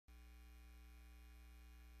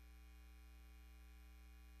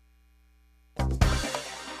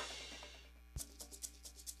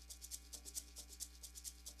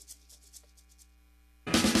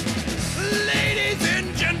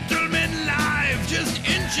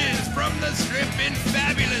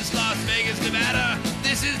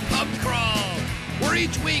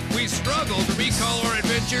each week, we struggle to recall our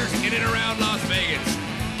adventures in and around Las Vegas,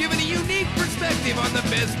 giving a unique perspective on the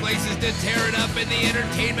best places to tear it up in the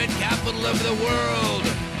entertainment capital of the world.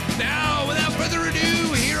 Now, without further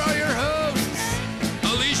ado, here are your hosts,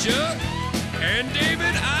 Alicia and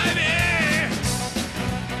David Ivey.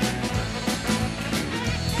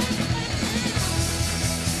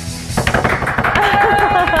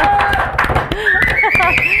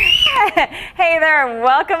 Hey there, and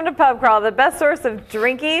welcome to Pub Crawl, the best source of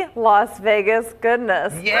drinky Las Vegas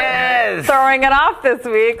goodness. Yes! Throwing it off this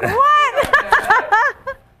week. What?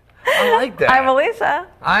 I like that. I'm Alicia.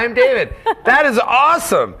 I'm David. That is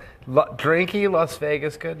awesome. Drinky Las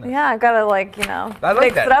Vegas goodness. Yeah, I've got to, I mix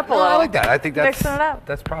like that. it up a little. I like that. I think that's Mixing it up.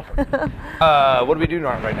 That's proper. What do we do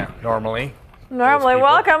right now? Normally,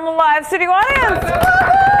 welcome live studio audience.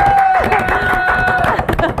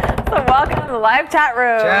 So welcome to the live chat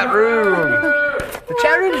room. Chat room. The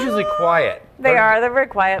chat room is usually quiet. They're very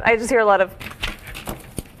quiet. I just hear a lot of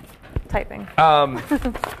typing.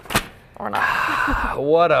 Or not.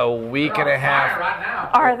 What a week and a half. Right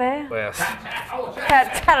now. Are they? Yes.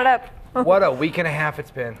 Chat it up. What a week and a half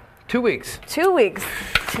it's been. 2 weeks. 2 weeks.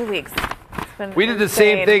 2 weeks. It's been We did the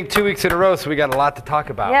same thing 2 weeks in a row, so we got a lot to talk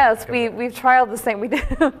about. Yes, we've trialed the same.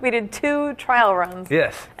 We did 2 trial runs.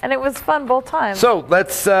 Yes. And it was fun both times. So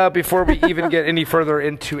let's, before we even get any further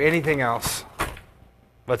into anything else,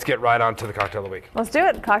 let's get right on to the cocktail of the week. Let's do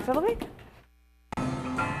it. Cocktail of the week.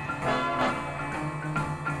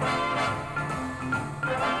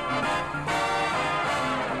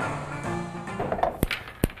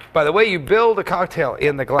 By the way, you build a cocktail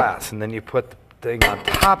in the glass, and then you put the thing on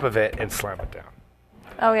top of it and slam it down.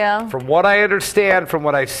 Oh, yeah? From what I understand, from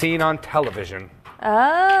what I've seen on television,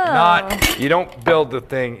 you don't build the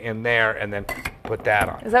thing in there and then put that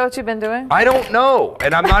on. Is that what you've been doing? I don't know,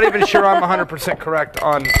 and I'm not even sure I'm 100% correct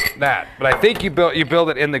on that. But I think you build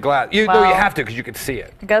it in the glass. You have to because you can see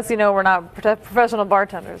it. I guess we're not professional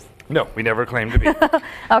bartenders. No, we never claimed to be.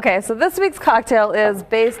 Okay, so this week's cocktail is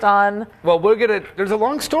based on Well, there's a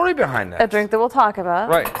long story behind that. a drink that we'll talk about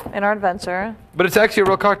Right. in our adventure. But it's actually a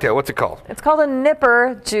real cocktail. What's it called? It's called a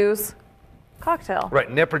nipper juice cocktail. Right,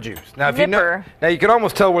 nipper juice. Now, if Nipper. you can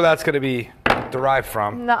almost tell where that's going to be derived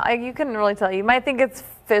from. No, you couldn't really tell. You might think it's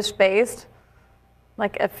fish-based,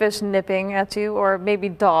 like a fish nipping at you, or maybe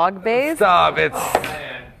dog-based, Stop! It's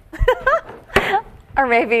or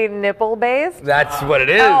maybe nipple-based. that's what it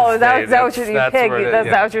is. Oh, is that what That's you what pig? it is, That's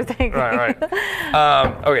yeah. that what you're thinking? Right.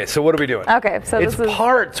 Okay, so what are we doing? Okay, so it's this is.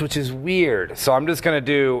 parts, which is weird. So I'm just going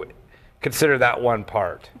to consider that one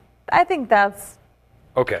part. I think that's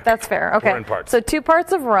Okay. fair. Okay. We're in parts. So 2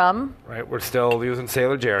 parts of rum. Right. We're still using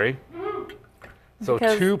Sailor Jerry. So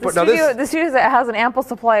Because 2 the parts. studio has an ample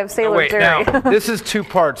supply of Sailor Wait. Jerry. Now this is 2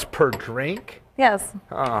 parts per drink. Yes.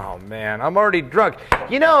 Oh man, I'm already drunk.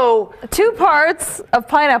 You know. 2 parts of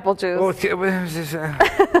pineapple juice.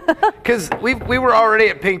 Because we were already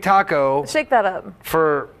at Pink Taco Shake that up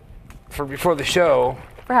for before the show.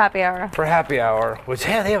 for happy hour. For happy hour, which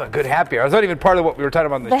they have a good happy hour. It's not even part of what we were talking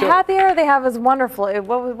about in the The show. happy hour they have is wonderful.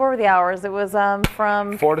 What were the hours? It was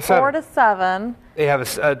from 4 to 7. 4 to 7. They have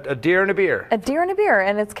a deer and a beer. A deer and a beer,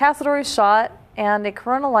 and it's Castleberry shot and a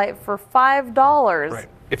Corona Light for $5. Right.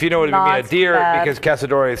 If you know what it would Not be, a deer, bad. because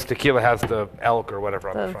Casadores tequila has the elk or whatever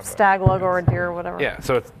on the The front. stag logo or deer or whatever. Yeah,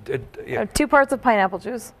 so it's 2 parts of pineapple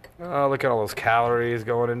juice. Oh, look at all those calories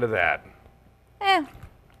going into that.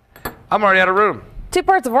 I'm already out of room. 2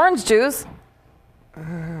 parts of orange juice.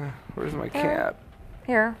 Where's my cap?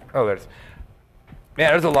 Here. Oh,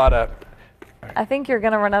 there's a lot of. I think you're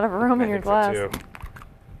going to run out of room in your glass. So too.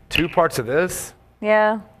 2 parts of this.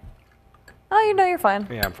 Yeah. Oh, you're fine.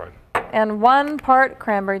 Yeah, I'm fine. And 1 part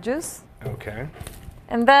cranberry juice. Okay.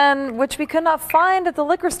 And then, which we could not find at the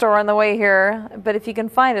liquor store on the way here, but if you can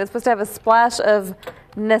find it, it's supposed to have a splash of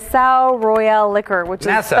Nassau Royale liquor, which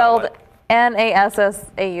is spelled Nassau. It's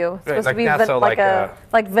supposed like to be Nassau,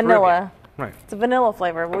 like vanilla. Caribbean. Right. It's a vanilla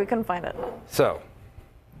flavor, but we couldn't find it. So,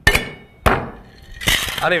 I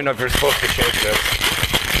don't even know if you're supposed to shake this,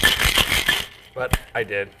 but I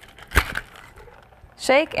did.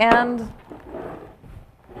 Shake and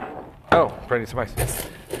Oh, pretty spicy.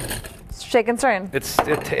 shake and strain.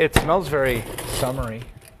 It smells very summery.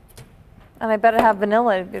 And I bet it had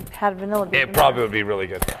vanilla. It had vanilla. It probably would be really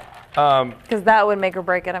good. Because that would make or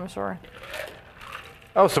break it, I'm sure.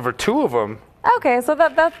 Oh, so for 2 of them. Okay, so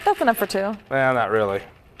that's enough for 2. Well, not really.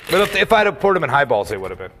 But if I'd have poured them in highballs, they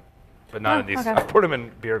would have been. But not in these. Okay. I poured them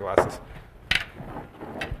in beer glasses. Do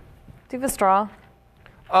you have a straw?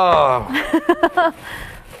 Oh.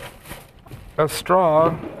 A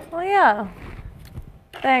straw. Well, yeah.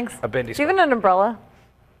 Thanks. A bendy Do you have an umbrella?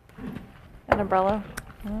 An umbrella.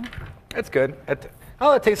 It's good. It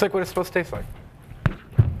tastes like what it's supposed to taste like.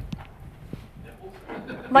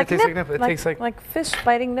 Like it tastes like nipple. It tastes like fish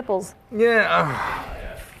biting nipples. Yeah.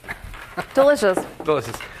 Delicious.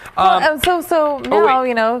 Delicious. So now,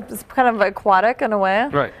 you know, it's kind of aquatic in a way.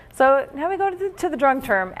 Right. So now we go to the drunk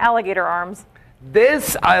term, alligator arms.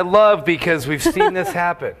 This I love because we've seen this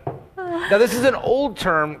happen. Now this is an old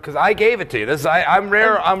term because I gave it to you. I'm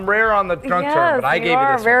rare on the drunk term, but I gave you this. You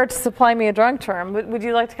are rare to supply me a drunk term. Would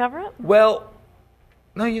you like to cover it? Well,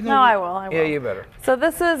 no, you don't. No, I will. Yeah, you better. So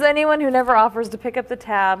this is anyone who never offers to pick up the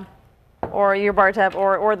tab, or your bar tab,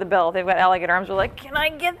 or the bill. If they've got alligator arms. We're like, can I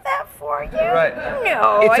get that for you? Right.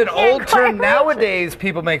 No. It's an old term. Nowadays,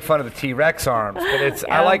 people make fun of the T-Rex arms,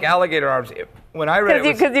 but I like alligator arms. When I read it,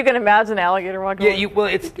 because you can imagine alligator walking. Yeah,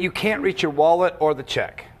 you can't reach your wallet or the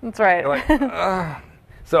check. That's right. You're like,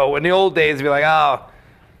 so in the old days, it'd be like, oh,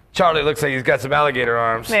 Charlie looks like he's got some alligator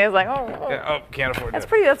arms. And he's like, can't afford that's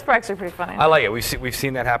that. That's actually pretty funny. I like it. We've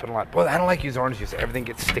seen that happen a lot. Boy, I don't like using orange juice. Everything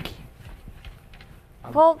gets sticky.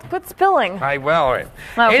 Well, quit spilling. All right.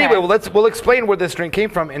 Okay. Anyway, we'll explain where this drink came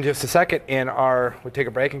from in just a second. We'll take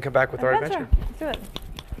a break and come back with our adventure. Let's do it.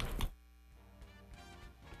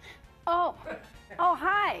 Oh,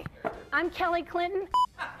 hi. I'm Kelly Clinton.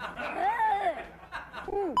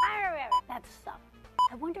 That's stuff.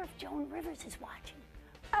 I wonder if Joan Rivers is watching.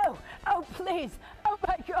 Oh, please. Oh,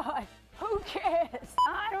 my God. Who cares?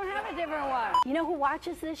 I don't have a different one. You know who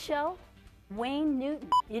watches this show? Wayne Newton.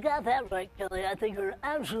 You got that right, Kelly. I think you're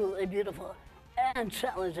absolutely beautiful and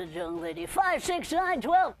talented young lady. 5, 6, 9,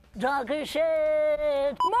 12. Talker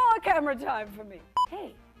shit. More camera time for me.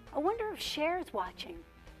 Hey, I wonder if Cher's watching.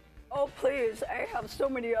 Oh, please. I have so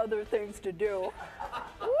many other things to do.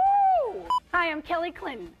 Woo! Hi, I'm Kelly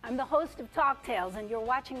Clinton. I'm the host of Talk Tales, and you're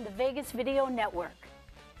watching the Vegas Video Network.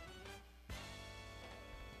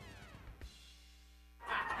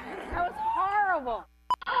 That was horrible.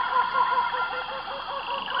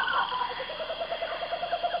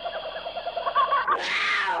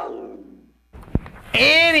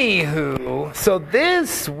 Anywho, so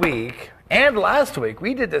this week and last week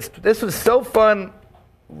we did this. This was so fun.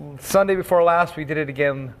 Sunday before last, we did it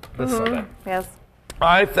again this Sunday. Yes.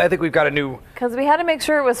 I think we've got a new. Because we had to make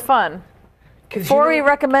sure it was fun. Before we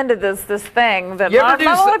recommended this thing that not a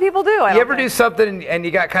lot of people do. You ever do something and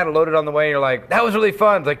you got kind of loaded on the way and you're like, that was really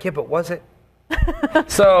fun. It's like, yeah, but was it?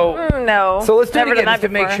 So no. So let's do it again just to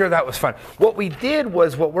make sure that was fun. What we did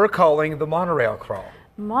was what we're calling the monorail crawl.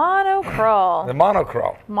 Monocrawl. The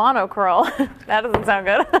monocrawl. Monocrawl. That doesn't sound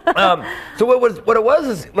good. So what it was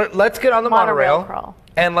is let's get on the monorail crawl.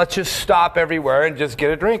 And let's just stop everywhere and just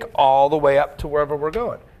get a drink all the way up to wherever we're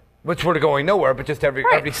going. Which we're going nowhere, but just every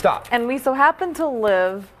stop. And we so happen to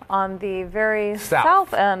live on the very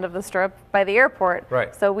south end of the strip by the airport.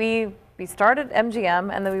 Right. So we started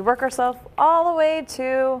MGM and then we work ourselves all the way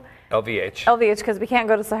to LVH because we can't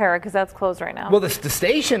go to Sahara because that's closed right now. Well, the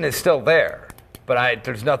station is still there, but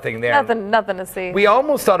there's nothing there. Nothing to see. We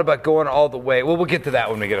almost thought about going all the way. Well, we'll get to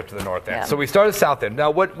that when we get up to the north end. Yeah. So we started south end.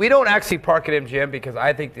 Now, we don't actually park at MGM because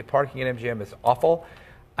I think the parking at MGM is awful.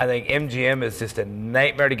 I think MGM is just a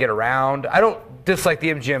nightmare to get around. I don't dislike the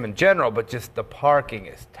MGM in general, but just the parking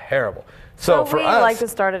is terrible. So for us, we like to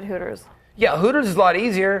start at Hooters. Yeah, Hooters is a lot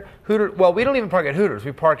easier. Well, we don't even park at Hooters.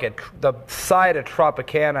 We park at the side of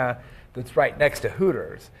Tropicana that's right next to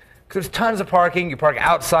Hooters. Because there's tons of parking. You park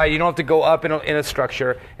outside. You don't have to go up in a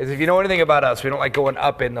structure. As if you know anything about us, we don't like going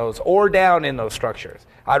up in those or down in those structures.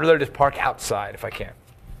 I'd rather just park outside if I can.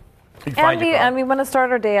 And we want to start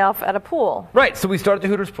our day off at a pool. Right, so we start at the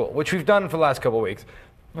Hooters pool, which we've done for the last couple of weeks,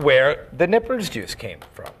 where the Nippers juice came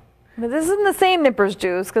from. But this isn't the same Nippers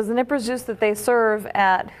juice, because the Nippers juice that they serve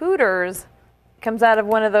at Hooters comes out of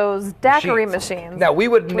one of those daiquiri machines. Now, we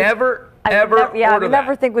would never, ever order that. I would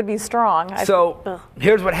never think would be strong.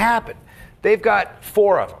 Here's what happened. They've got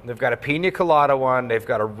 4 of them. They've got a pina colada one, they've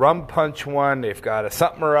got a rum punch one, they've got a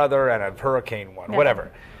something or other, and a hurricane one,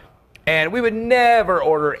 whatever. And we would never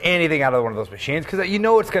order anything out of one of those machines because you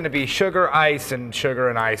know it's going to be sugar, ice,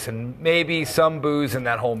 and maybe some booze in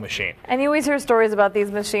that whole machine. And you always hear stories about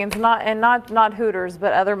these machines, not Hooters,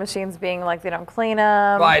 but other machines being like they don't clean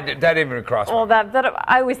them. Well, that didn't even cross my mind.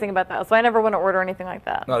 I always think about that, so I never want to order anything like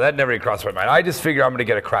that. No, that never even crossed my mind. I just figure I'm going to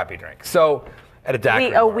get a crappy drink. So at a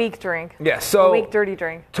daiquiri bar. A weak drink. Yeah, so a weak dirty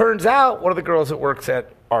drink. Turns out one of the girls that works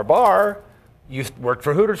at our bar worked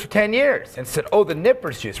for Hooters for 10 years and said, oh, the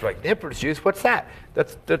Nippers juice. We're like, Nippers juice? What's that?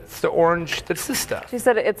 That's the orange, that's this stuff. She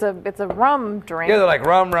said it's a rum drink. Yeah, they're like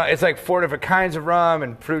rum. It's like 4 different kinds of rum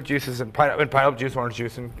and fruit juices and pineapple juice, orange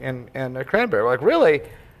juice, and cranberry. We're like, really?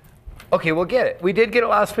 Okay, we'll get it. We did get it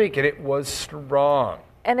last week, and it was strong.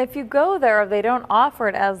 And if you go there, they don't offer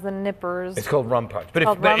it as the nippers. It's called rum punch. But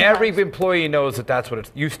every employee knows that that's what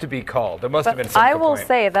it used to be called. There must have been some I will complaint.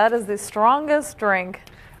 say that is the strongest drink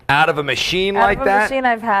out of a machine like that. Out of a machine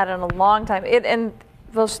I've had in a long time.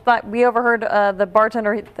 We overheard the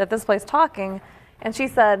bartender at this place talking, and she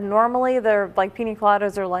said normally their like pina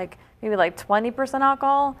coladas are like maybe like 20%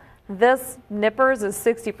 alcohol. This nippers is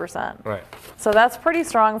 60%. Right. So that's pretty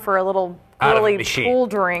strong for a little really cool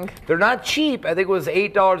drink. They're not cheap. I think it was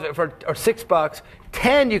 $8 or $6.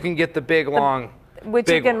 $10 you can get the big long. Which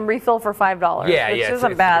you can refill for $5. Yeah, which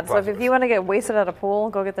isn't bad. So if you want to get wasted at a pool,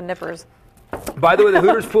 go get the nippers. By the way, the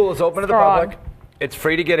Hooters pool is open to the public. It's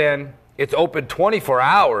free to get in. It's open 24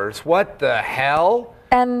 hours. What the hell?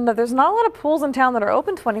 And there's not a lot of pools in town that are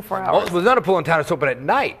open 24 hours. Well, there's not a pool in town that's open at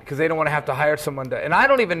night because they don't want to have to hire someone to. And I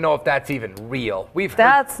don't even know if that's even real. It's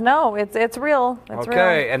real. It's real.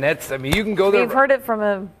 And you can go there. We've heard it from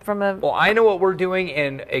a. Well, I know what we're doing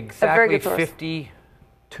in exactly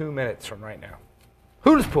 52 minutes from right now.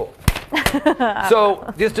 Hooters pool.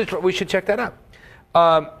 So we should check that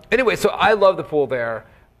out. Anyway, so I love the pool there.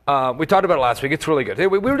 We talked about it last week. It's really good.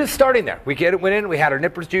 We were just starting there. We went in. We had our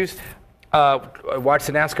nippers juice. Watched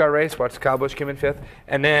the NASCAR race. Watched Kyle Busch come in 5th,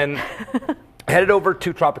 and then headed over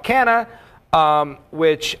to Tropicana,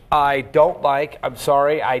 which I don't like. I'm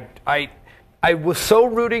sorry. I was so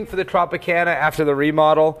rooting for the Tropicana after the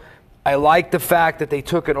remodel. I like the fact that they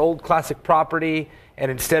took an old classic property and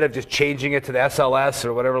instead of just changing it to the SLS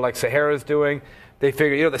or whatever like Sahara's doing, they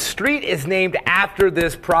figured, the street is named after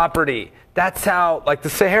this property. That's how like the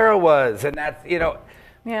Sahara was, and that's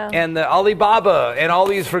Yeah. And the Alibaba and all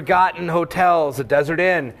these forgotten hotels, the Desert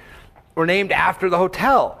Inn, were named after the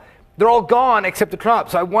hotel. They're all gone except the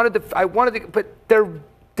Trop. So I wanted to, but their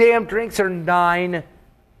damn drinks are $9.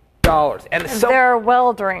 And they're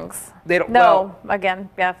well drinks. They don't. No, again,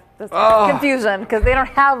 yeah, confusion because they don't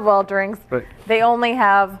have well drinks. Right. They only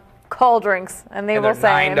have cold drinks, and they will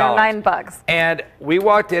say they're $9. And we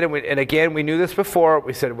walked in, and again, we knew this before.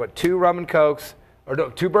 We said, 2 rum and cokes. Or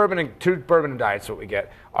no, two bourbon and diets is what we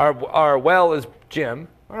get. Our well is Jim.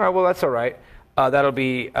 All right, well that's all right. That'll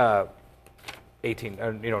be $19.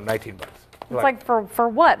 It's like for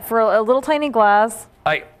what? For a little tiny glass.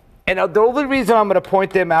 And the only reason I'm going to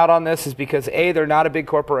point them out on this is because A, they're not a big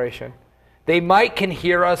corporation. They can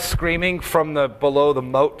hear us screaming from below the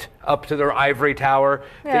moat up to their ivory tower.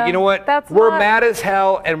 Yeah, that, you know what? We're mad as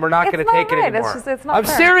hell, and we're not going to take it anymore. It's not I'm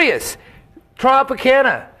serious.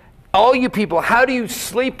 Tropicana. All you people, how do you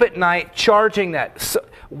sleep at night charging that? So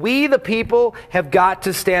we, the people, have got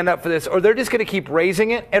to stand up for this, or they're just going to keep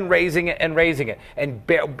raising it and raising it and raising it.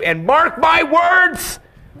 And mark my words.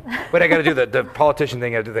 But I got to do the politician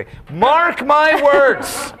thing. I got to do the thing. Mark my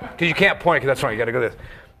words, because you can't point, because that's wrong. You got to go this.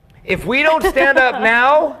 If we don't stand up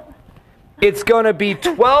now, it's going to be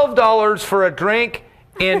 $12 for a drink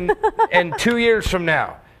in 2 years from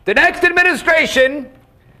now. The next administration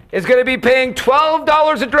is going to be paying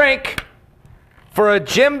 $12 a drink for a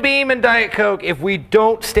Jim Beam and Diet Coke if we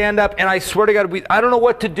don't stand up. And I swear to God, I don't know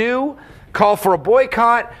what to do. Call for a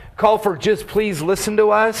boycott. Call for just please listen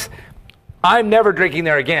to us. I'm never drinking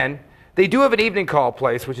there again. They do have an evening call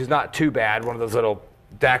place, which is not too bad. One of those little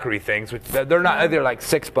daiquiri things. Which they're like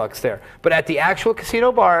 $6 there. But at the actual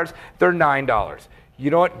casino bars, they're $9.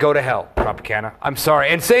 You know what? Go to hell, Tropicana. I'm sorry.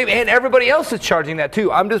 And everybody else is charging that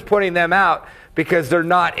too. I'm just pointing them out because they're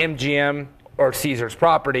not MGM or Caesar's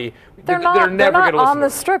property. They're not on the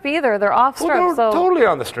strip either. They're off strip. Well, they're totally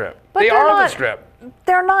on the strip. They are on the strip.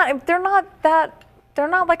 They're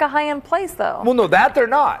not like a high-end place though. Well, no, they're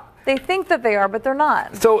not. They think that they are, but they're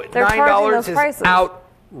not. So they're $9 is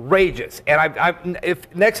outrageous. And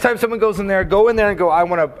if next time someone goes in there and go, I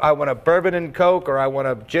want a bourbon and Coke, or I want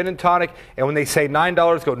a gin and tonic, and when they say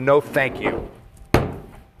 $9, go, no, thank you.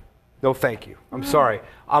 No, thank you. I'm sorry.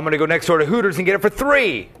 I'm going to go next door to Hooters and get it for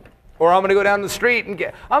 $3. Or I'm going to go down the street and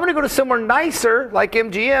I'm going to go to somewhere nicer like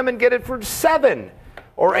MGM and get it for $7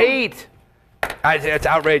 or $8. It's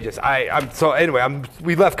outrageous.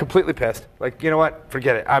 We left completely pissed. Like, you know what?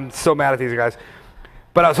 Forget it. I'm so mad at these guys.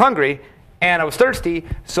 But I was hungry and I was thirsty,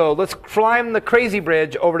 so let's climb the crazy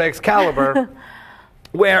bridge over to Excalibur,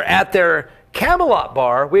 where at their Camelot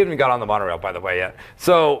bar, we haven't even got on the monorail, by the way, yet.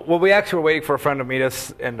 So, we actually were waiting for a friend to meet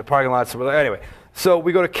us in the parking lot. So we're like, anyway, so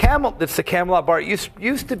we go to it's the Camelot bar. It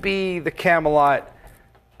used to be the Camelot,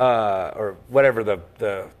 or whatever,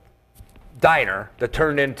 the diner that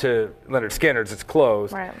turned into Leonard Skinner's. It's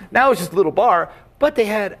closed. Right. Now it's just a little bar, but they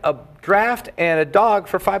had a draft and a dog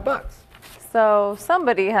for $5. So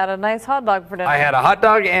somebody had a nice hot dog for dinner. I had a hot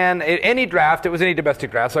dog and any draft. It was any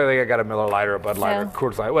domestic draft, so I think I got a Miller Lite or a Bud Light or a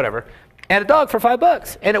Coors Light, whatever. and a dog for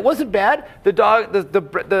 $5. And it wasn't bad. The dog,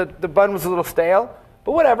 the bun was a little stale,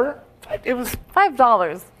 but whatever. It was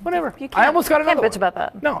 $5. Whatever. You I almost got another can't bitch one. about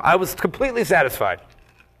that. No, I was completely satisfied.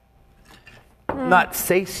 Not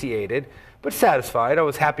satiated, but satisfied. I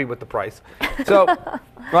was happy with the price. So, I'm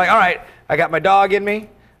like, all right, I got my dog in me.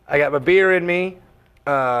 I got my beer in me.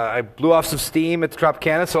 I blew off some steam at the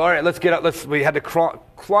Tropicana. So, all right, let's get up. We had to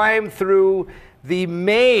climb through the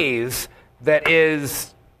maze that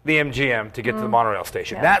is the MGM to get to the monorail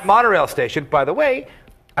station. Yes. That monorail station, by the way,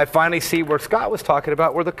 I finally see where Scott was talking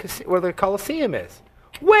about where the Coliseum is.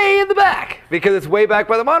 Way in the back, because it's way back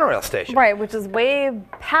by the monorail station. Right, which is way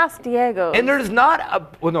past Diego's. And there's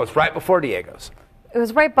not well, no, it's right before Diego's. It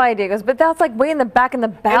was right by Diego's, but that's like way in the back in the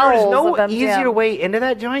And bowels there's no of MGM. easier way into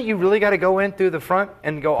that joint. You really got to go in through the front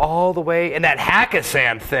and go all the way. And that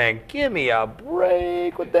Hakkasan thing, give me a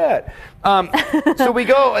break with that. So we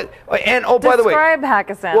go, and by the way. Describe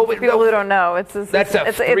Hakkasan for people who don't know. It's a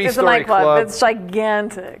three-story nightclub. club. It's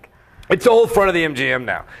gigantic. It's the whole front of the MGM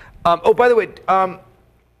now. By the way,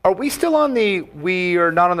 are we still on we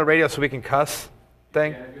are not on the radio so we can cuss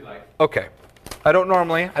thing? Yeah, if you like. Okay. I don't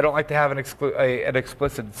like to have an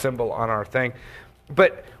explicit symbol on our thing.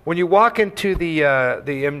 But when you walk into the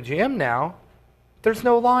MGM now, there's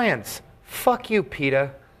no lions. Fuck you,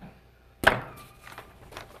 PETA.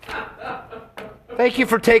 Thank you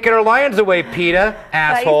for taking our lions away, PETA,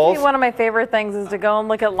 assholes. That used to be one of my favorite things is to go and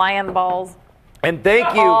look at lion balls And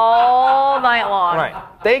thank you. all night long. Right.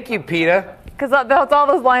 Thank you, PETA. Because that's all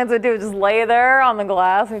those lions would do, just lay there on the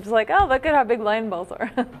glass and you're just like, oh, look at how big lion balls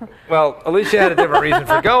are. Well, Alicia had a different reason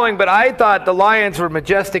for going, but I thought the lions were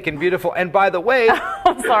majestic and beautiful. And by the way,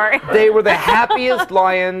 I'm sorry. they were the happiest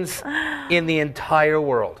lions in the entire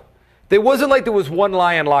world. It wasn't like there was one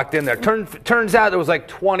lion locked in there. Turns out there was like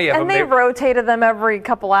 20 of them. And they rotated them every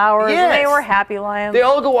couple hours. Yes. And they were happy lions. They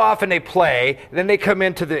all go off and they play. Then they come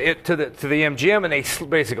into the MGM and they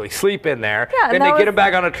basically sleep in there. Yeah, then they get them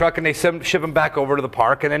back on a truck and they ship them back over to the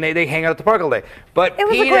park. And then they hang out at the park all day. But It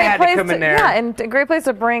was a PETA great had place to come in there. Yeah, and a great place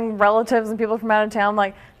to bring relatives and people from out of town.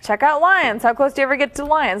 Like, check out lions. How close do you ever get to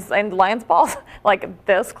lions? And lions balls, like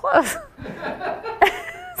this close.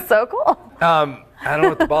 So cool. I don't know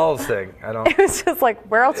what the balls thing. I don't. It was just like,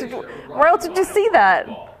 where else did you see that?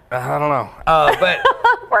 I don't know. But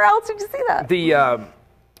Where else did you see that?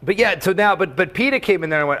 but yeah. So now, but PETA came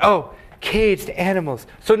in there and went, oh, caged animals.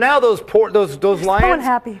 So now those lions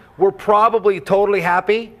unhappy. were probably totally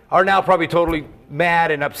happy. Are now probably totally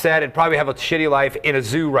mad and upset and probably have a shitty life in a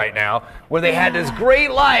zoo right now, where they had this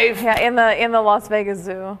great life. Yeah, in the Las Vegas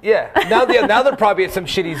Zoo. Yeah. Now they're probably at some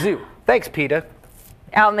shitty zoo. Thanks, PETA.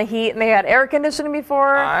 Out in the heat, and they had air conditioning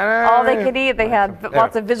before. All they could eat. They had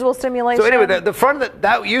lots of visual stimulation. So anyway, the front of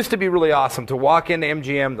that used to be really awesome to walk into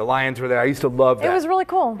MGM. The lions were there. I used to love that. It was really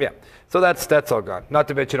cool. Yeah. So that's all gone. Not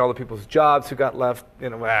to mention all the people's jobs who got left.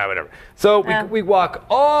 Whatever. So we walk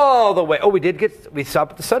all the way. Oh, we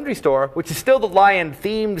stopped at the sundry store, which is still the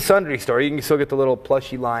lion-themed sundry store. You can still get the little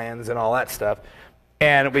plushy lions and all that stuff.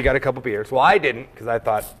 And we got a couple beers. Well, I didn't because I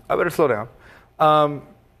thought I better slow down.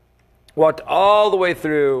 Walked all the way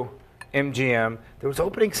through MGM. There was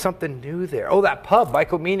opening something new there. Oh, that pub.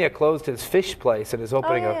 Michael Mina closed his fish place and is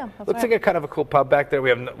opening looks like a kind of a cool pub back there.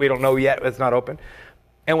 We don't know yet. It's not open.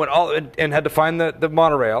 And and had to find the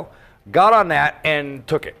monorail. Got on that and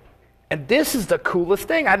took it. And this is the coolest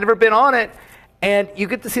thing. I'd never been on it. And you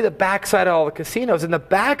get to see the backside of all the casinos. In the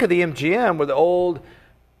back of the MGM where the old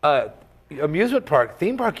amusement park,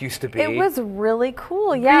 theme park used to be. It was really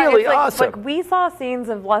cool. Yeah, really it's like, awesome. Like we saw scenes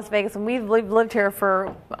of Las Vegas, and we've lived here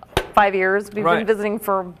for 5 years. We've been visiting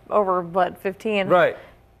for over 15. Right.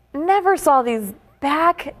 Never saw these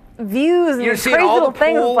back views and You're these seeing crazy all little the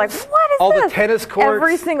things. It's pools, like, what is all this? the tennis courts.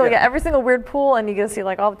 Every single weird pool, and you get to see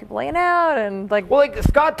like all the people laying out and like. Well, like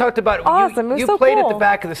Scott talked about, awesome. It was you so played cool. at the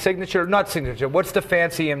back of the Signature. What's the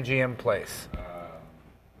fancy MGM place?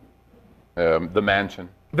 The Mansion.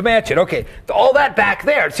 The Mansion, okay. All that back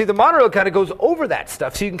there. See, the monorail kind of goes over that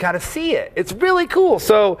stuff, so you can kind of see it. It's really cool.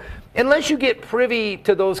 So, unless you get privy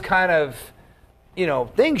to those kind of,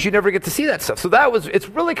 things, you never get to see that stuff. So it's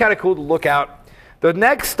really kind of cool to look out. The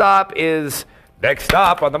next stop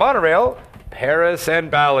on the monorail, Paris and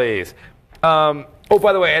Bally's. Oh,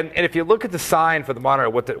 by the way, and if you look at the sign for the monorail,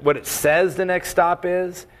 what it says the next stop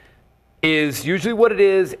is usually what it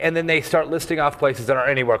is, and then they start listing off places that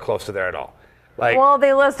aren't anywhere close to there at all. Well,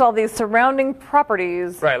 they list all these surrounding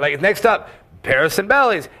properties. Right, like next up, Paris and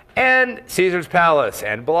Bally's, and Caesar's Palace,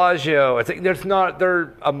 and Bellagio. It's like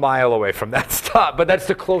they're a mile away from that stop, but that's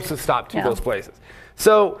the closest stop to those places.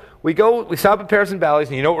 So we stop at Paris and Bally's,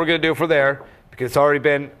 and you know what we're going to do for there? It's already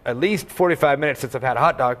been at least 45 minutes since I've had a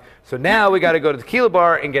hot dog. So now we got to go to the tequila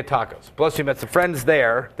bar and get tacos. Plus, we met some friends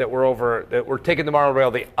there that we're taking the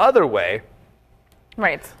monorail the other way.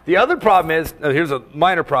 Right. The other problem is, here's a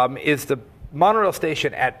minor problem, is the monorail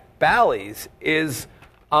station at Bally's is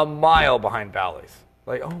a mile behind Bally's.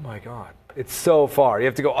 Like, oh my God. It's so far. You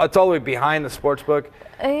have to go, it's all the way behind the sports book.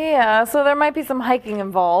 Yeah, so there might be some hiking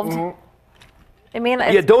involved. Mm-hmm. I mean,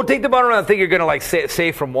 don't take the monorail and think you're going to like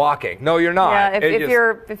save from walking. No, you're not. Yeah,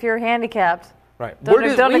 if you're handicapped, right.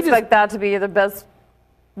 don't expect that to be the best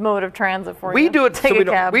mode of transit for you. We do it so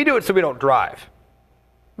we do it so we don't drive,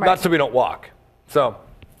 right. not so we don't walk. So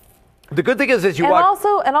the good thing is you walk.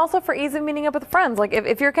 And also for ease of meeting up with friends. Like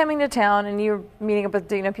if you're coming to town and you're meeting up with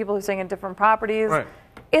people who are staying in different properties, right.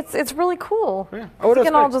 it's really cool. Yeah. Oh, you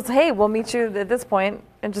can all just, hey, we'll meet you at this point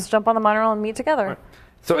and just jump on the monorail and meet together. Right.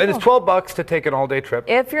 So and it's $12 to take an all-day trip.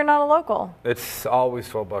 If you're not a local. It's always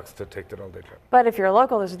 $12 to take an all-day trip. But if you're a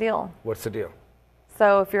local, there's a deal. What's the deal?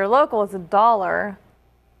 So if you're a local, it's $1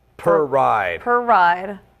 per ride. Per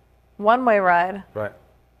ride, one-way ride. Right.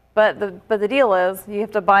 But the deal is you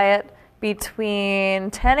have to buy it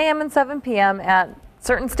between 10 a.m. and 7 p.m. at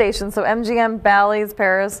certain stations. So MGM, Bally's,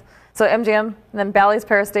 Paris. So MGM, and then Bally's,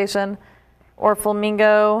 Paris Station, or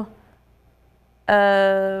Flamingo.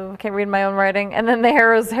 I can't read my own writing. And then the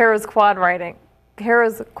Harrah's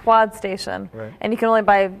Quad Station. Right. And you can only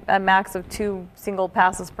buy a max of 2 single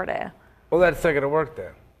passes per day. Well, that's not going to work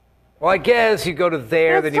then. Well, I guess you go to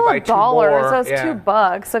there, well, then you buy $2 more. So it's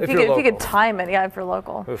 $2. So if you could time it, if you're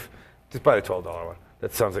local. Oof. Just buy the $12 one.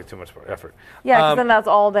 That sounds like too much more effort. Yeah, because then that's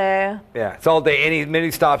all day. Yeah, it's all day, many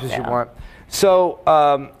stops as you want. So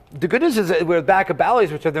the good news is that we're back at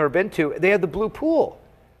Bally's, which I've never been to. They have the blue pool,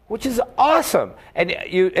 which is awesome.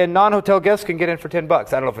 And non-hotel guests can get in for $10. I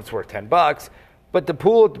don't know if it's worth $10, but the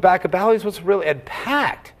pool at the back of Bally's was really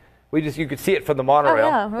packed. You could see it from the monorail.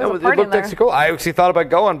 Oh, yeah, it looked actually cool. I actually thought about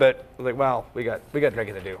going, but like, well, we got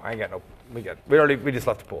drinking to do. We just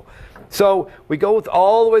left the pool. So we go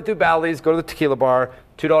all the way through Bally's, go to the tequila bar,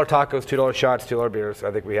 $2 tacos, $2 shots, $2 beers.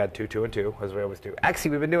 I think we had 2 and 2, as we always do.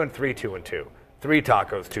 Actually, we've been doing 3 2 and 2. 3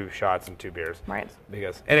 tacos, 2 shots, and 2 beers. Right.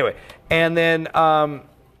 Because anyway, and then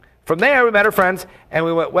from there we met our friends, and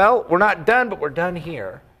we went, well, we're not done, but we're done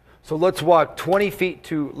here. So let's walk 20 feet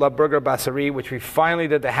to La Burger Brasserie, which we finally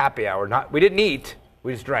did the happy hour. We didn't eat,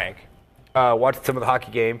 we just drank. Watched some of the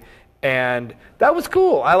hockey game, and that was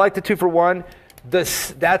cool. I like the 2 for 1.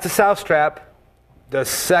 That's a South Strap. The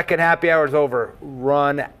second happy hour is over,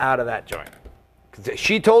 run out of that joint. 'Cause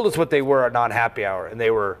she told us what they were at non-happy hour, and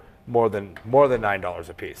they were more than $9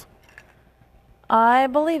 a piece. I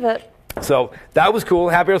believe it. So that was cool.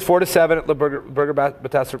 Happy hour was 4 to 7 at La Burger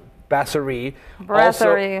Brasserie.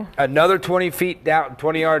 Also, another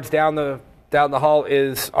 20 yards down the hall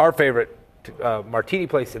is our favorite martini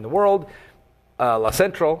place in the world, La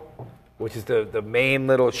Central, which is the main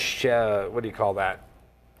little what do you call that?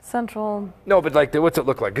 Central. No, but like what's it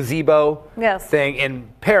look like? Gazebo thing in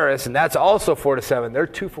Paris, and that's also 4 to 7. They're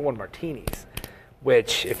 2 for 1 martinis,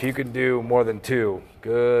 which if you can do more than 2,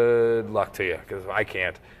 good luck to you, because I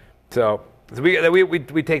can't. So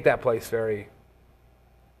we take that place very.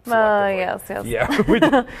 Yes.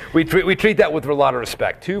 Yeah, we treat that with a lot of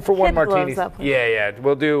respect. 2 for 1 martinis. Yeah.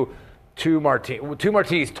 We'll do 2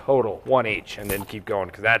 martinis total, 1 each, and then keep going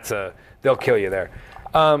because they'll kill you there.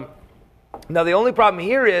 Now the only problem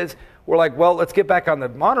here is we're like, well, let's get back on the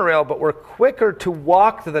monorail, but we're quicker to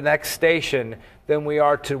walk to the next station than we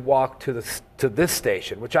are to walk to this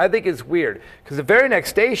station, which I think is weird because the very next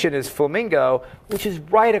station is Flamingo, which is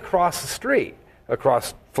right across the street,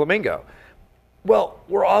 across Flamingo. Well,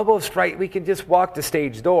 we're almost right. We can just walk to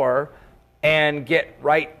stage door and get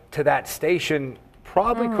right to that station,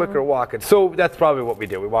 probably quicker walking. So that's probably what we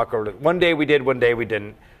did. We walk over to, one day we did, one day we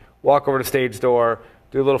didn't. Walk over to stage door,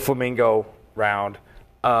 do a little Flamingo round.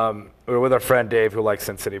 We were with our friend Dave, who likes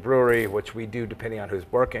Sin City Brewery, which we do depending on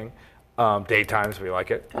who's working. Daytimes we like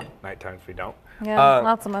it, night times we don't. Yeah,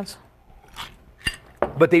 not so much.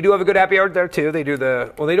 But they do have a good happy hour there too. They do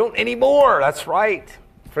they don't anymore. That's right.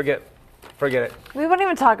 Forget it. We wouldn't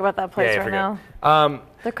even talk about that place right now.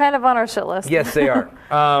 They're kind of on our shit list. Yes, they are.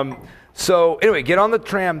 So anyway, get on the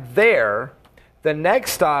tram there. The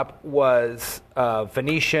next stop was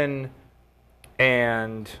Venetian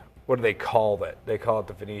and what do they call it? They call it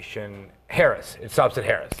the Venetian Harrah's. It stops at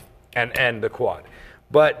Harrah's and the Quad.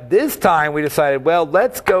 But this time we decided, well,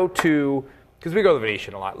 let's go to, because we go to the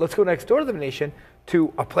Venetian a lot, let's go next door to the Venetian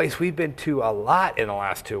to a place we've been to a lot in the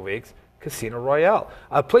last 2 weeks, Casino Royale.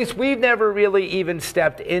 A place we've never really even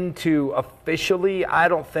stepped into officially, I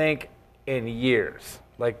don't think, in years.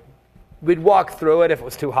 Like we'd walk through it if it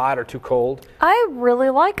was too hot or too cold. I really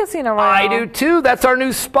like Casino Royale. I do too. That's our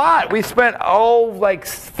new spot. We spent like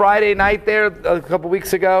Friday night there a couple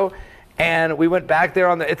weeks ago, and we went back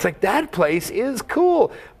there it's like, that place is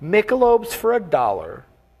cool. Michelob's for $1.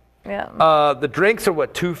 Yeah. The drinks are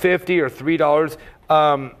what, $2.50 or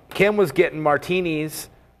 $3. Kim was getting martinis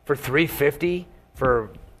for $3.50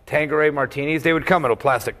 for Tanqueray martinis. They would come in a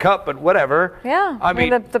plastic cup, but whatever. Yeah. I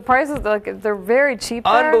mean, the prices, they're very cheap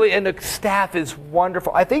there. Unbelievable. And the staff is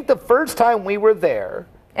wonderful. I think the first time we were there.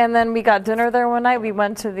 And then we got dinner there one night. We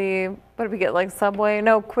went to what did we get, like Subway?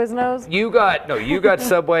 No, Quiznos? You got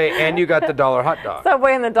Subway and you got the $1 hot dog.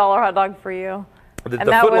 Subway and the $1 hot dog for you.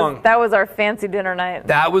 That was our fancy dinner night.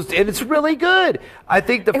 And it's really good. I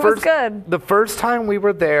think the first time we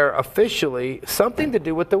were there officially, something to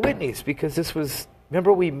do with the Whitneys, because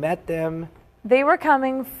remember we met them. They were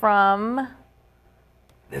coming from.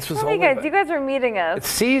 This was you guys were meeting us. At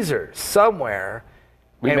Caesars somewhere.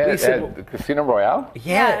 We met at the Casino Royale?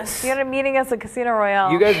 Yes. You ended up meeting us at Casino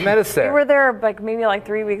Royale. You guys met us there. We were there maybe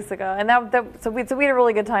 3 weeks ago, and so we had a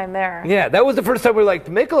really good time there. Yeah, that was the first time we were like,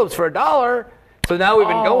 the Michelob's for $1. So now we've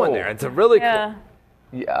been going there. It's a really cool.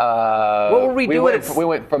 What were we doing? We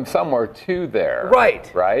went from somewhere to there.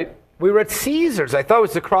 Right. We were at Caesars. I thought it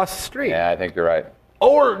was across the street. Yeah, I think you're right.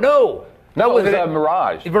 Or no. No, it was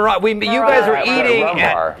Mirage. You guys were eating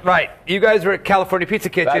right. You guys were at California Pizza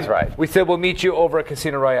Kitchen. That's right. We said we'll meet you over at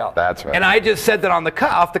Casino Royale. That's right. And I just said that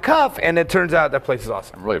off the cuff, and it turns out that place is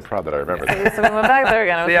awesome. I'm really proud that I remember that. So we went back there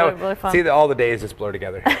again. It was really fun. See, all the days just blur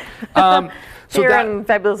together. Here in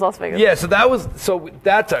fabulous Las Vegas. Yeah,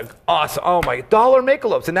 that's an awesome. Oh my, $1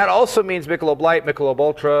 Michelob's, and that also means Michelob Light, Michelob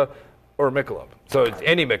Ultra, or Michelob. So it's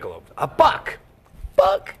any Michelob. $1.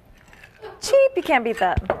 Cheap. You can't beat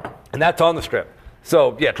that. And that's on the Strip.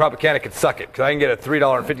 So yeah, Tropicana can suck it, because I can get a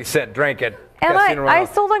 $3.50 drink at. And I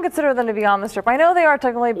still don't consider them to be on the Strip. I know they are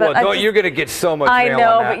technically, but you're going to get so much. I mail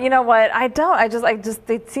know, on that. but you know what? I don't. I just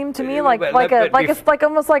they seem to me like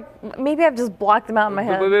almost like maybe I've just blocked them out in my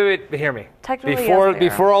head. Wait, hear me. Technically,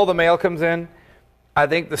 before all the mail comes in, I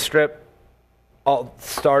think the Strip all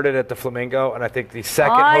started at the Flamingo, and I think the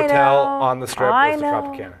second hotel on the Strip was the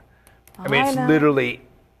Tropicana. I mean, it's literally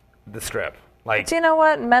the Strip. But you know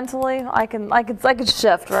what? Mentally, I can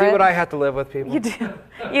shift, right? See what I have to live with, people? You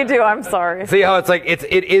do. I'm sorry. See how it's like it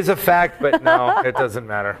is a fact, but no, it doesn't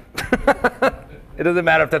matter. It doesn't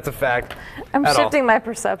matter if that's a fact. I'm shifting my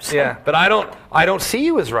perception. Yeah, but I don't see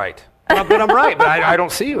you as right. But I'm right, but I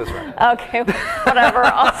don't see you as right. Okay, whatever.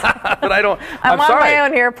 But I don't. I'm on sorry. my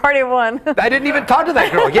own here. Party one. I didn't even talk to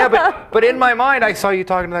that girl. Yeah, but in my mind, I saw you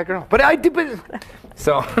talking to that girl. But I did.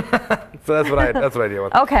 So that's what I deal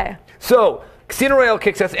with. Okay. So Casino Royale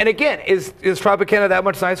kicks ass, and again, is Tropicana that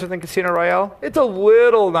much nicer than Casino Royale? It's a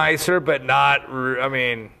little nicer, but not. I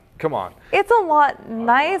mean, come on. It's a lot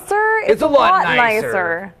nicer. It's a lot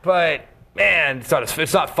nicer. But man, it's not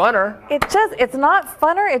funner. It's not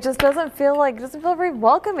funner. It just doesn't feel very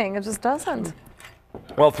welcoming. It just doesn't.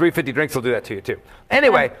 Well, $3.50 drinks will do that to you too.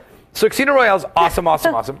 Anyway, so Casino Royale's awesome.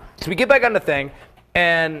 So we get back on the thing,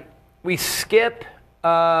 and we skip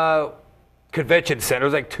convention center.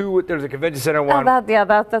 There's a convention center one.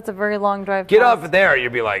 That's a very long drive. Get off there,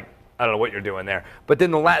 you'll be like, I don't know what you're doing there. But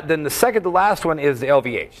then the second to last one is the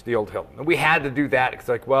LVH, the old Hilton. And we had to do that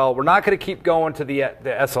because we're not going to keep going to the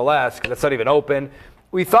SLS because that's not even open.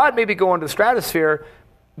 We thought maybe going to the Stratosphere,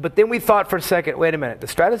 but then we thought for a second, wait a minute, the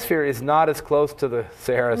Stratosphere is not as close to the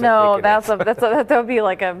Sahara as I think it is. That would be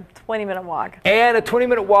like a 20-minute walk. And a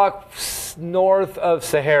 20-minute walk north of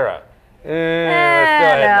Sahara. Let's go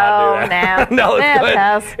ahead and not do that. No, let's go ahead.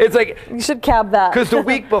 Pass. It's like you should cab that. Because the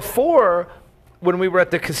week before, when we were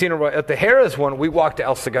at the casino at the Harrah's one, we walked to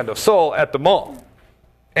El Segundo Sol at the mall.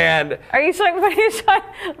 And are you showing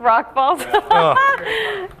rock balls?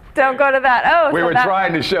 Don't go to that. We were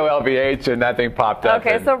trying to show LVH, and that thing popped up.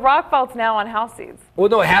 Okay, so rock vault's now on house seats. Well,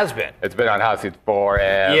 no, it has been. It's been on house seats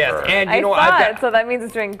forever. Yes, and I saw it, so that means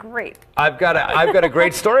it's doing great. I've got a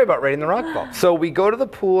great story about raiding the rock vault. So we go to the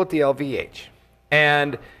pool at the LVH,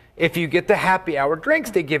 and if you get the happy hour drinks,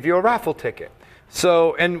 they give you a raffle ticket.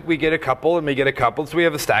 So, and we get a couple, so we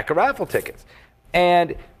have a stack of raffle tickets.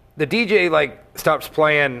 And the DJ stops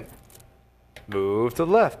playing, move to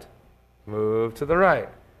the left, move to the right,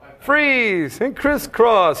 freeze, and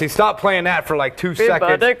crisscross. He stopped playing that for 2 seconds.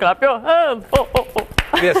 Everybody clap your hands.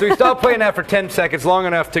 Yeah, so he stopped playing that for 10 seconds, long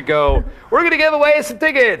enough to go, we're going to give away some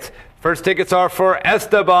tickets. First tickets are for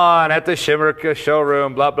Esteban at the Shimmer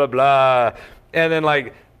showroom, blah, blah, blah. And then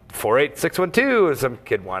 48612, some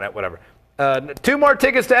kid won it, whatever. 2 more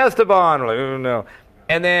tickets to Esteban. Oh, no.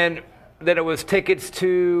 And then it was tickets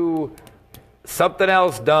to something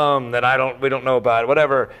else dumb that we don't know about,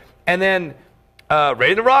 whatever. And then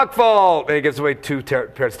Raid the Rock Vault, and he gives away 2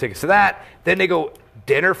 pairs of tickets to that. Then they go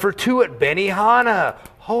dinner for 2 at Benihana.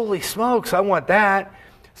 Holy smokes, I want that.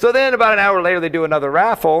 So then about an hour later, they do another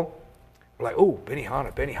raffle. We're like, ooh,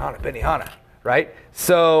 Benihana, right?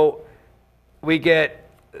 So we get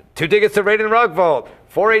 2 tickets to Raid the Rock Vault,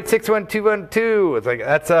 4861212. It's like,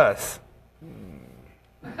 that's us.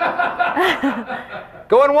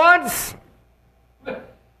 Going once.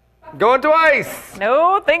 Going twice.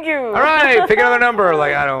 No, thank you. All right, pick another number.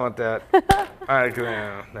 Like, I don't want that. All right,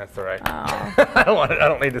 that's all right. Oh. I don't want it. I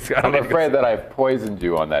don't need this. I'm afraid that I've poisoned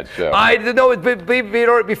you on that show. I know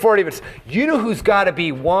before it even. You know who's got to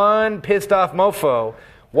be one pissed off mofo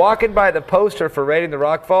walking by the poster for Raiding the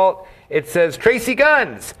Rock Vault? It says Tracy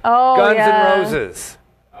Guns. Oh, Guns yeah. N' Roses.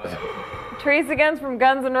 Tracy Guns from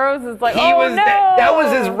Guns N' Roses. Like, That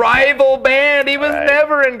was his rival band. He was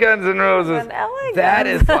never in Guns N' Roses. That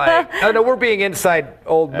is like, I know we're being inside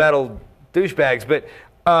old metal douchebags, but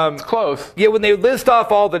it's close. Yeah, when they list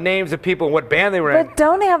off all the names of people and what band they were in. But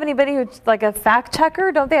don't they have anybody who's like a fact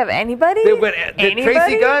checker? Don't they have anybody?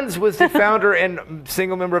 Tracy Guns was the founder and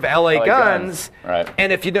single member of LA Guns. Right.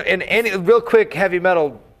 And if you know, and any real quick heavy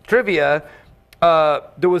metal trivia.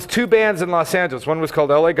 There was 2 bands in Los Angeles. One was called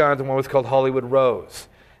LA Guns and one was called Hollywood Rose.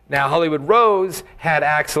 Now, Hollywood Rose had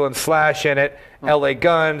Axl and Slash in it. LA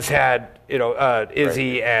Guns had,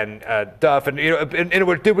 Izzy and Duff, and there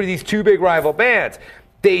were these 2 big rival bands.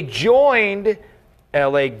 They joined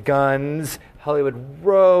LA Guns, Hollywood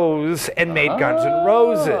Rose, and made Guns N'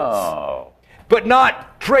 Roses. But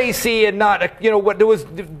not Tracy and not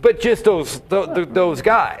but just those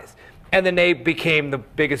guys. And then they became the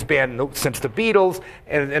biggest band since the Beatles,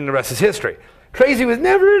 and the rest is history. Tracy was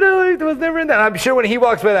never in that. I'm sure when he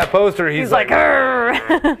walks by that poster, he's like,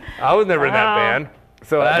 I was never in that band.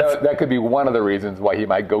 So that could be one of the reasons why he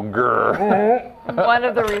might go grrr. One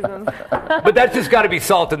of the reasons. But that's just got to be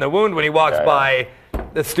salt in the wound when he walks by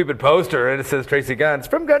the stupid poster and it says Tracy Guns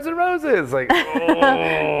from Guns N' Roses. Like,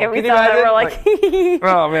 yeah, we thought that we're like,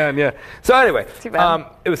 oh man, yeah. So anyway,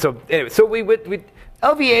 it was so we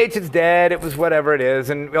LVH is dead. It was whatever it is,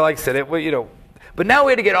 and like I said, but now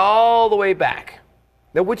we had to get all the way back,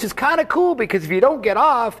 now, which is kind of cool because if you don't get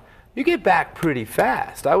off, you get back pretty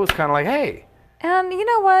fast. I was kind of like, hey. And you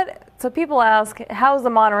know what? So people ask, how's the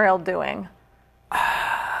monorail doing?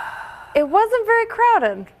 It wasn't very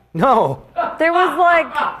crowded. No. There was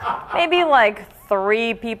maybe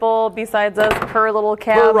 3 people besides us per little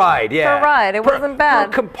cab. Per ride, yeah. Per ride. It wasn't bad.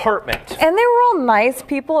 Per compartment. And they were all nice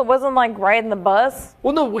people. It wasn't like riding the bus.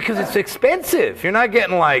 Well, no, because it's expensive. You're not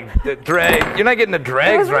getting the drag. You're not getting the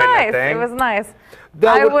drags right. It was nice.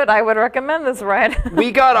 I would recommend this ride.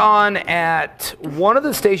 We got on at one of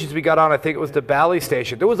the stations. We got on. I think it was the Bally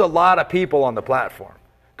station. There was a lot of people on the platform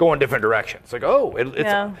going different directions. Like,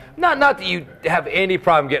 it's not that you have any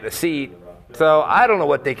problem getting a seat. So I don't know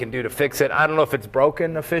what they can do to fix it. I don't know if it's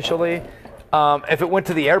broken officially. If it went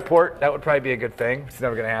to the airport, that would probably be a good thing. It's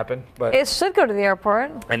never going to happen. But it should go to the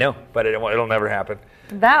airport. I know, but it'll never happen.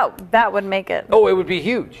 That would make it. Oh, it would be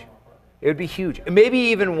huge. It would be huge. Maybe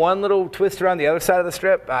even one little twist around the other side of the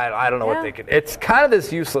strip. I don't know what they could. It's kind of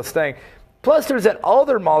this useless thing. Plus, there's that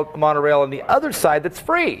other monorail on the other side that's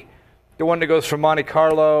free. The one that goes from Monte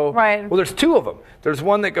Carlo. Right. Well, there's 2 of them. There's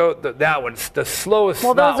one that goes. That one's the slowest.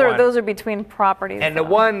 Well, those are between properties. And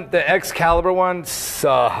the Excalibur one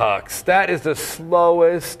sucks. That is the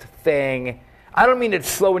slowest thing. I don't mean it's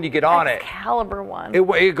slow when you get on it. Excalibur one.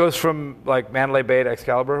 It goes from Mandalay Bay to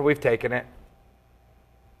Excalibur. We've taken it.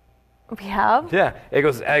 We have? Yeah, it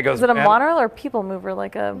goes. Is it a monorail or a people mover? Well,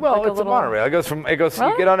 it's a monorail. It goes.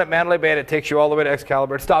 Really? You get on at Mandalay Bay and it takes you all the way to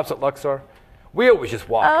Excalibur. It stops at Luxor. We always just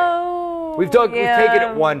walk. Oh, we've taken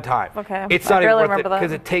it one time. Okay, it's not even worth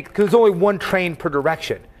it because there's only one train per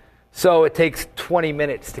direction, so it takes 20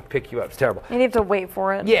 minutes to pick you up. It's terrible. You have to wait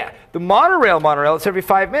for it. Yeah, the monorail, it's every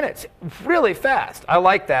 5 minutes, really fast. I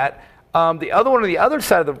like that. The other one on the other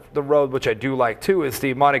side of the road, which I do like too, is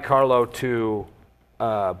the Monte Carlo to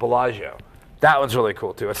Bellagio. That one's really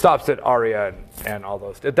cool too. It stops at Aria and all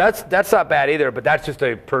those. That's not bad either, but that's just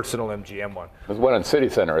a personal MGM one. There's one in City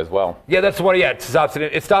Center as well. Yeah, that's the one. Yeah, it stops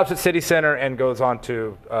at City Center and goes on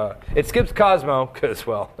to. It skips Cosmo because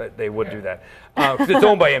they would do that because it's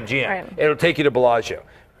owned by MGM. Right. It'll take you to Bellagio.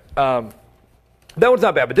 That one's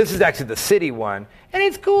not bad, but this is actually the city one, and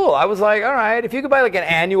it's cool. I was like, all right, if you could buy an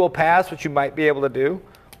annual pass, which you might be able to do.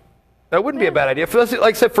 That wouldn't be a bad idea. For us,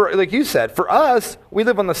 like you said, for us, we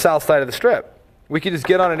live on the south side of the strip. We could just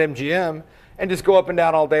get on an MGM and just go up and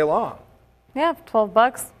down all day long. Yeah,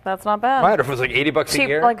 $12. That's not bad. Right, or if it was like $80 a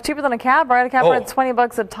year. Like cheaper than a cab, right? A cab ride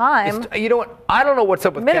 $20 a time. You know what? I don't know what's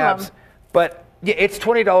up with Minimum. cabs, but yeah, it's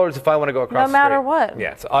 $20 if I want to go across. No matter the street.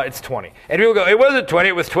 what. Yeah, it's 20. And people go, it wasn't 20,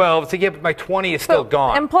 it was 12. So yeah, but my 20 is still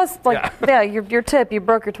gone. And plus, your tip, you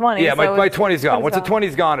broke your 20. Yeah, so my 20's gone. Once the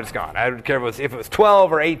 20's gone, it's gone. I don't care if it was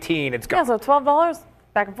 12 or 18, it's gone. Yeah, so $12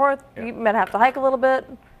 back and forth. Yeah. You might have to hike a little bit.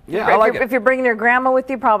 Yeah, I like it. If you're bringing your grandma with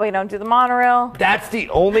you, probably don't do the monorail. That's the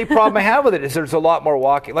only problem I have with it is there's a lot more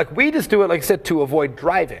walking. Like we just do it, like I said, to avoid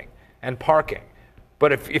driving and parking.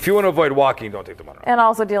 But if you want to avoid walking, don't take the monorail. And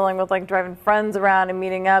also dealing with like driving friends around and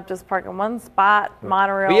meeting up, just park in one spot,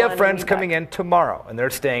 monorail. We have friends coming in tomorrow, and they're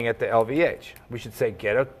staying at the LVH. We should say,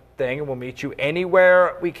 get a thing, and we'll meet you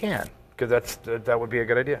anywhere we can, because that would be a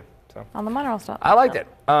good idea. So on the monorail stop. I liked it.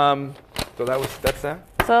 So that's that.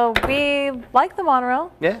 So we like the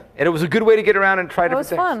monorail. Yeah, and it was a good way to get around and try different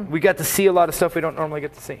things. It was fun. We got to see a lot of stuff we don't normally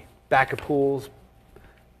get to see. Back of pools.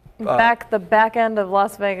 The back end of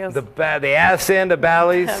Las Vegas. The ass end of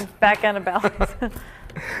Bally's. Back end of Bally's.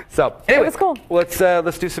 So anyway, it was cool.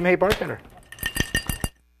 Let's do some Hey Bartender.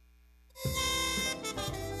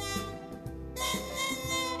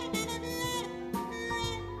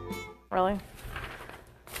 Really?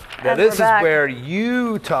 Now this is where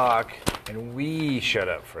you talk and we shut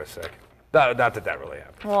up for a second. Not that really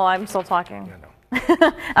happened. Well, I'm still talking. I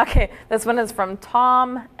know. Okay, this one is from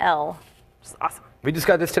Tom L. Which is awesome. We just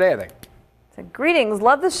got this today, I think. So, greetings,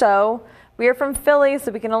 love the show. We are from Philly,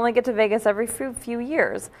 so we can only get to Vegas every few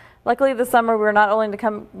years. Luckily, this summer we're not only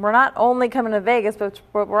coming to Vegas, but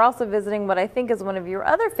we're also visiting what I think is one of your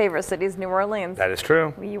other favorite cities, New Orleans. That is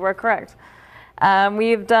true. You were correct.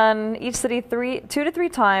 We've done each city 2 to 3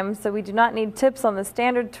 times, so we do not need tips on the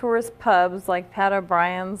standard tourist pubs like Pat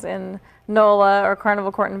O'Brien's in NOLA or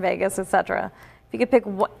Carnival Court in Vegas, etc. If you could pick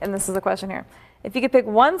one, and this is a question here. If you could pick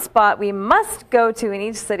one spot we must go to in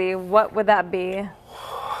each city, what would that be?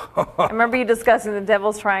 I remember you discussing the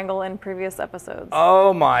Devil's Triangle in previous episodes.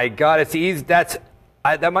 Oh my God, it's easy. That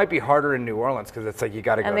might be harder in New Orleans because it's like you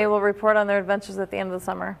got to go. And they will report on their adventures at the end of the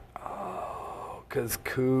summer. Oh, because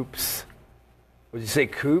Coops. Would you say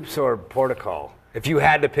Coops or Portico? If you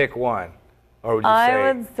had to pick one, or would you say?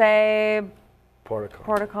 I would say Portico.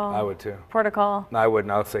 Portico. I would too. Portico. No, I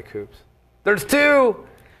wouldn't. I would say Coops. There's 2.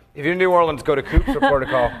 If you're in New Orleans, go to Coops or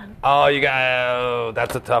Portico.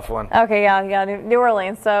 That's a tough one. Okay, yeah, New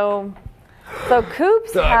Orleans. So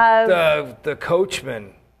Coops has the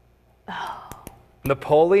Coachman.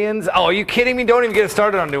 Napoleon's? Oh, are you kidding me? Don't even get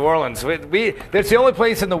started on New Orleans. That's the only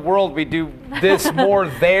place in the world we do this more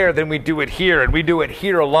there than we do it here, and we do it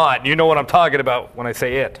here a lot. You know what I'm talking about when I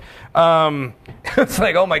say it. It's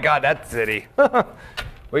like, oh my God, that city.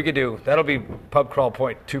 We could do, that'll be Pub Crawl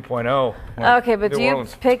Point 2.0. Okay, but do you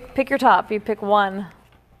pick your top? You pick one.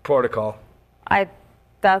 Portico.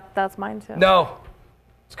 That's mine too. No,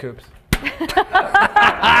 it's Coops. Okay,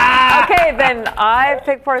 then I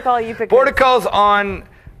pick Portico, you pick Portico's on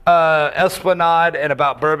Esplanade and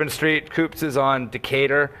about Bourbon Street. Coops is on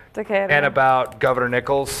Decatur. And about Governor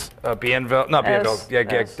Nichols, Bienville. Not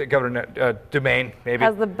Bienville. Governor Dumaine, maybe.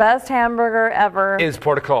 Has the best hamburger ever. Is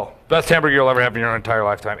Portico. Best hamburger you'll ever have in your entire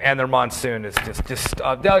lifetime. And their monsoon is just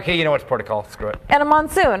okay, you know what's Portico. Screw it. And a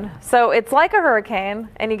monsoon. So it's like a hurricane,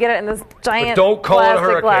 and you get it in this giant don't call plastic it a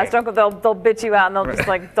hurricane. glass. They'll bit you out, and they'll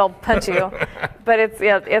just they'll punch you. But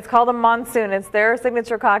it's called a monsoon. It's their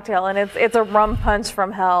signature cocktail, and it's a rum punch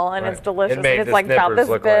from hell, and it's delicious. And it's like about this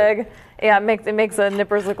big. Yeah, it makes the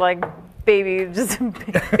nippers look like baby, just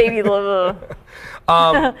baby. So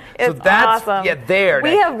it's that's awesome.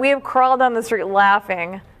 We have crawled down the street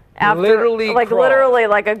laughing. After, literally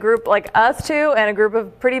like a group, like us two and a group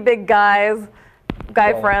of pretty big guy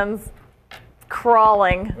friends,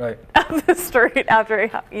 crawling up the street after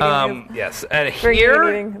eating. Yes, and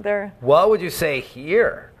here, what would you say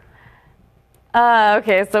here?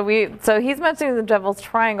 Okay, so he's mentioning the Devil's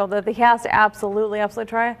Triangle that he has to absolutely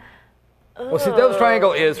try. Well, see, Devil's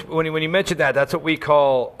Triangle is when you mention that's what we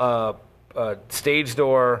call stage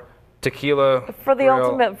door tequila for the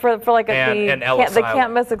ultimate for like the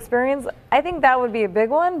can't miss experience. I think that would be a big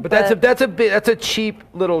one. But that's a cheap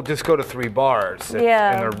little just go to 3 bars. And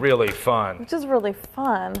they're really fun. Which is really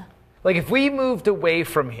fun. Like if we moved away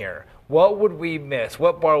from here, what would we miss?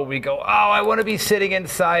 What bar would we go? Oh, I want to be sitting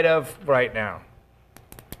inside of right now.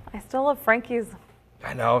 I still love Frankie's.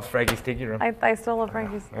 I know, Frankie's Tiki Room. I still love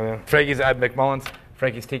Frankie's. Frankie's at McMullen's.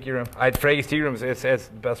 Frankie's Tiki Room. Frankie's Tiki Room is the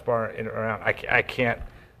best bar around. I can't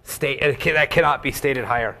state. That cannot be stated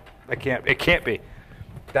higher. It can't be.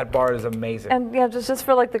 That bar is amazing. And yeah, just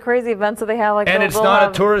for like the crazy events that they have, like and it's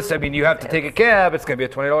not a tourist. I mean, you have to take a cab. It's going to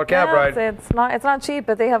be a $20 cab ride. It's not cheap,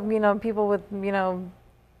 but they have people with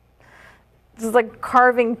just like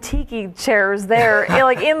carving tiki chairs there,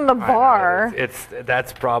 like in the bar.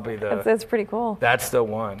 That's probably it's pretty cool. That's the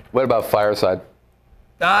one. What about Fireside?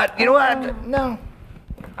 You know what? No.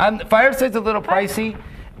 Fireside's a little pricey,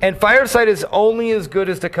 and Fireside is only as good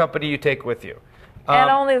as the company you take with you.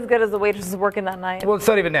 And only as good as the waitresses working that night. Well, it's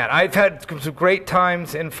not even that. I've had some great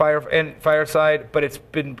times in Fireside, but it's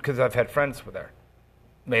been because I've had friends with there.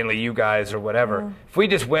 Mainly you guys or whatever. If we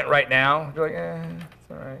just went right now, you're like,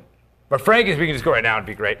 it's all right. But Frankie's, we can just go right now and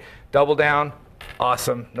be great. Double Down,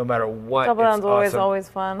 awesome, no matter what. Double Down's awesome. always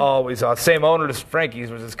fun. Always awesome. Same owner as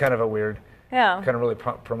Frankie's, which is kind of a weird. Yeah. Kind of really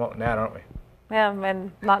promoting that, aren't we? Yeah,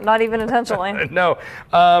 and not even intentionally. No.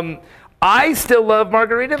 I still love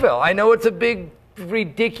Margaritaville. I know it's a big,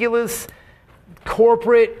 ridiculous,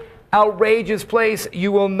 corporate, outrageous place.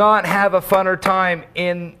 You will not have a funner time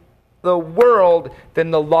in the world than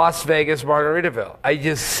the Las Vegas Margaritaville. I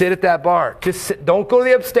just sit at that bar. Just sit. Don't go to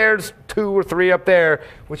the upstairs 2 or 3 up there,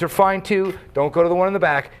 which are fine too. Don't go to the one in the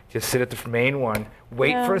back. Just sit at the main one.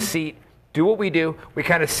 Wait for a seat. Do what we do. We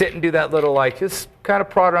kind of sit and do that little, just kind of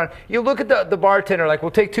prod around. You look at the bartender, we'll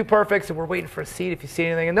take 2 perfects and we're waiting for a seat if you see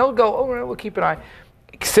anything. And they'll go, oh, we'll keep an eye.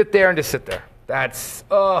 Sit there and just sit there. That's,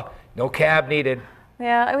 no cab needed.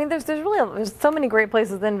 Yeah, I mean, there's so many great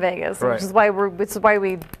places in Vegas, right. which is why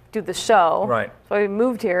we do the show. Right. That's why we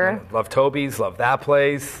moved here. Love Toby's, love that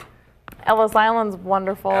place. Ellis Island's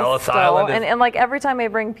wonderful. Ellis still. Island and like every time I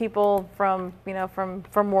bring people from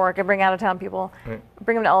work, I bring out of town people,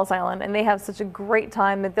 bring them to Ellis Island, and they have such a great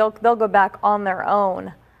time that they'll go back on their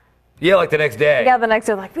own. Yeah, like the next day. Yeah, the next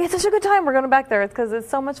day, like, we had such a good time. We're going back there. It's because it's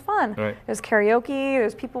so much fun. Right. There's karaoke.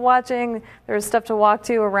 There's people watching. There's stuff to walk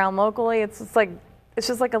to around locally. It's just like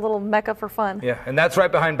a little mecca for fun. Yeah, and that's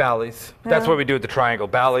right behind Bally's. Yeah. That's what we do at the Triangle.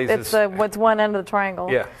 Bally's is what's one end of the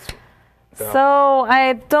triangle. Yeah. So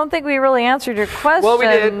I don't think we really answered your question. Well, we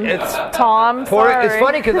did. It's Tom. Sorry. It's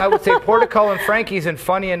funny because I would say Portico and Frankie's, and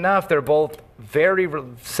funny enough, they're both very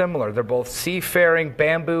similar. They're both seafaring,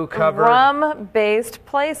 bamboo covered, rum-based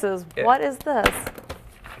places. Yeah. What is this?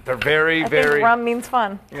 They're very. I think rum means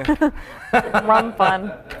fun. Yeah. Rum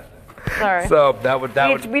fun. Sorry. So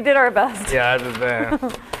we did our best. Yeah,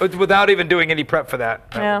 without even doing any prep for that.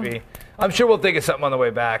 That would be. I'm sure we'll think of something on the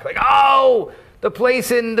way back, like the place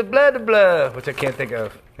in the blah blah blah, which I can't think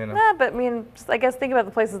of. Yeah, but I mean, I guess think about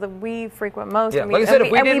the places that we frequent most. Yeah, like I said,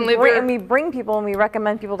 if we didn't live here, and we bring people and we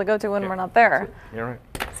recommend people to go to when we're not there. You're right.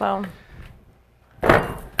 So.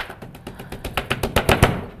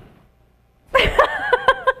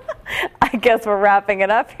 I guess we're wrapping it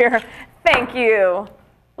up here. Thank you,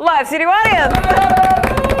 live studio audience.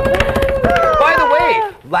 By the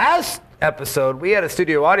way, last episode we had a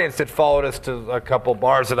studio audience that followed us to a couple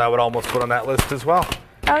bars that I would almost put on that list as well.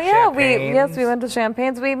 Oh yeah, we went to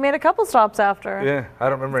Champagne's. We made a couple stops after. Yeah, I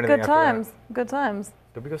don't remember anything. Good times. Good times.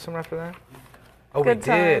 Did we go somewhere after that? Oh, good we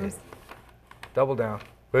times. did. Double Down.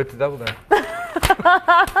 We went to Double Down.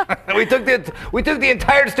 we took the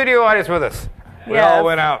entire studio audience with us. We all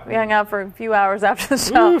went out. We hung out for a few hours after the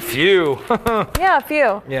show. Few. Yeah, a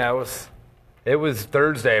few. Yeah, it was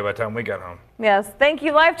Thursday by the time we got home. Yes. Thank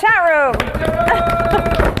you, live chat room.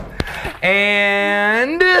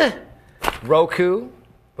 And Roku,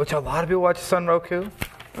 which a lot of people watch this on Roku.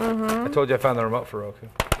 Mm-hmm. I told you I found the remote for Roku.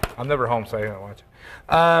 I'm never home, so I can't watch it.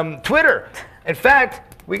 Twitter. In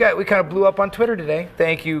fact, we kind of blew up on Twitter today.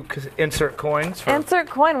 Thank you, Insert Coins. Insert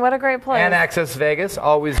Coin, what a great place. And Access Vegas,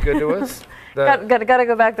 always good to us. Gotta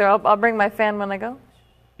go back there. I'll bring my fan when I go.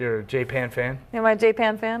 You're a J-Pan fan? You're my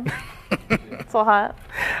J-Pan fan? It's so hot.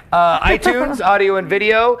 iTunes, audio and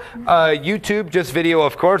video. YouTube, just video,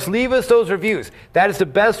 of course. Leave us those reviews. That is the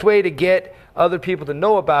best way to get other people to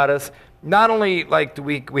know about us. Not only do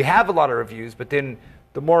we have a lot of reviews, but then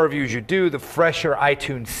the more reviews you do, the fresher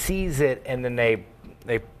iTunes sees it, and then they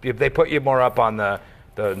put you more up on the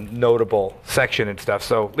notable section and stuff.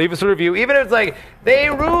 So leave us a review, even if it's they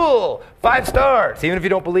rule 5 stars. Even if you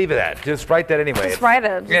don't believe in that, just write that anyway. Just write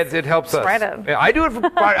it. It helps us. Write it. Yeah, I do it for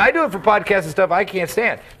podcasts and stuff I can't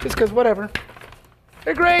stand, just because whatever.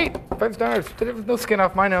 They're great. 5 stars. There's no skin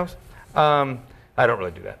off my nose. I don't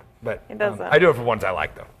really do that, but I do it for ones I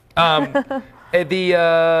like though. That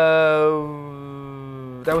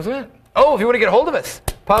was it. Oh, if you want to get a hold of us,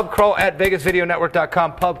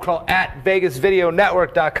 pubcrawl@vegasvideonetwork.com,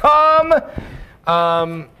 pubcrawl@vegasvideonetwork.com.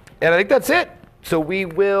 And I think that's it. So we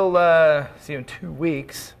will see you in 2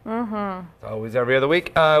 weeks. Mm-hmm. Always every other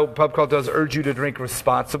week. Pub Crawl does urge you to drink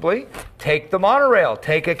responsibly. Take the monorail.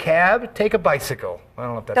 Take a cab. Take a bicycle. I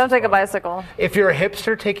don't know if that's. Don't take a bicycle. If you're a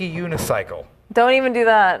hipster, take a unicycle. Don't even do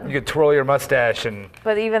that. You could twirl your mustache and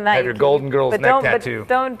but even that have your Golden Girls neck tattoo. But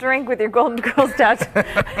don't drink with your Golden Girls tattoo.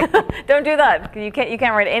 Don't do that. You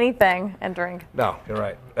can't write anything and drink. No, you're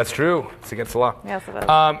right. That's true. It's against the law. Yes, it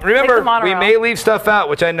is. Remember, we may leave stuff out,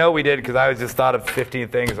 which I know we did because I just thought of 15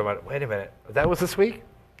 things. I'm like, wait a minute. That was this week?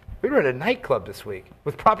 We were at a nightclub this week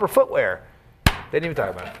with proper footwear. They didn't even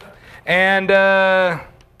talk about it. And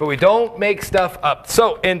but we don't make stuff up.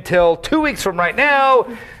 So until 2 weeks from right now,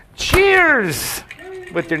 cheers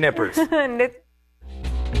with your nippers.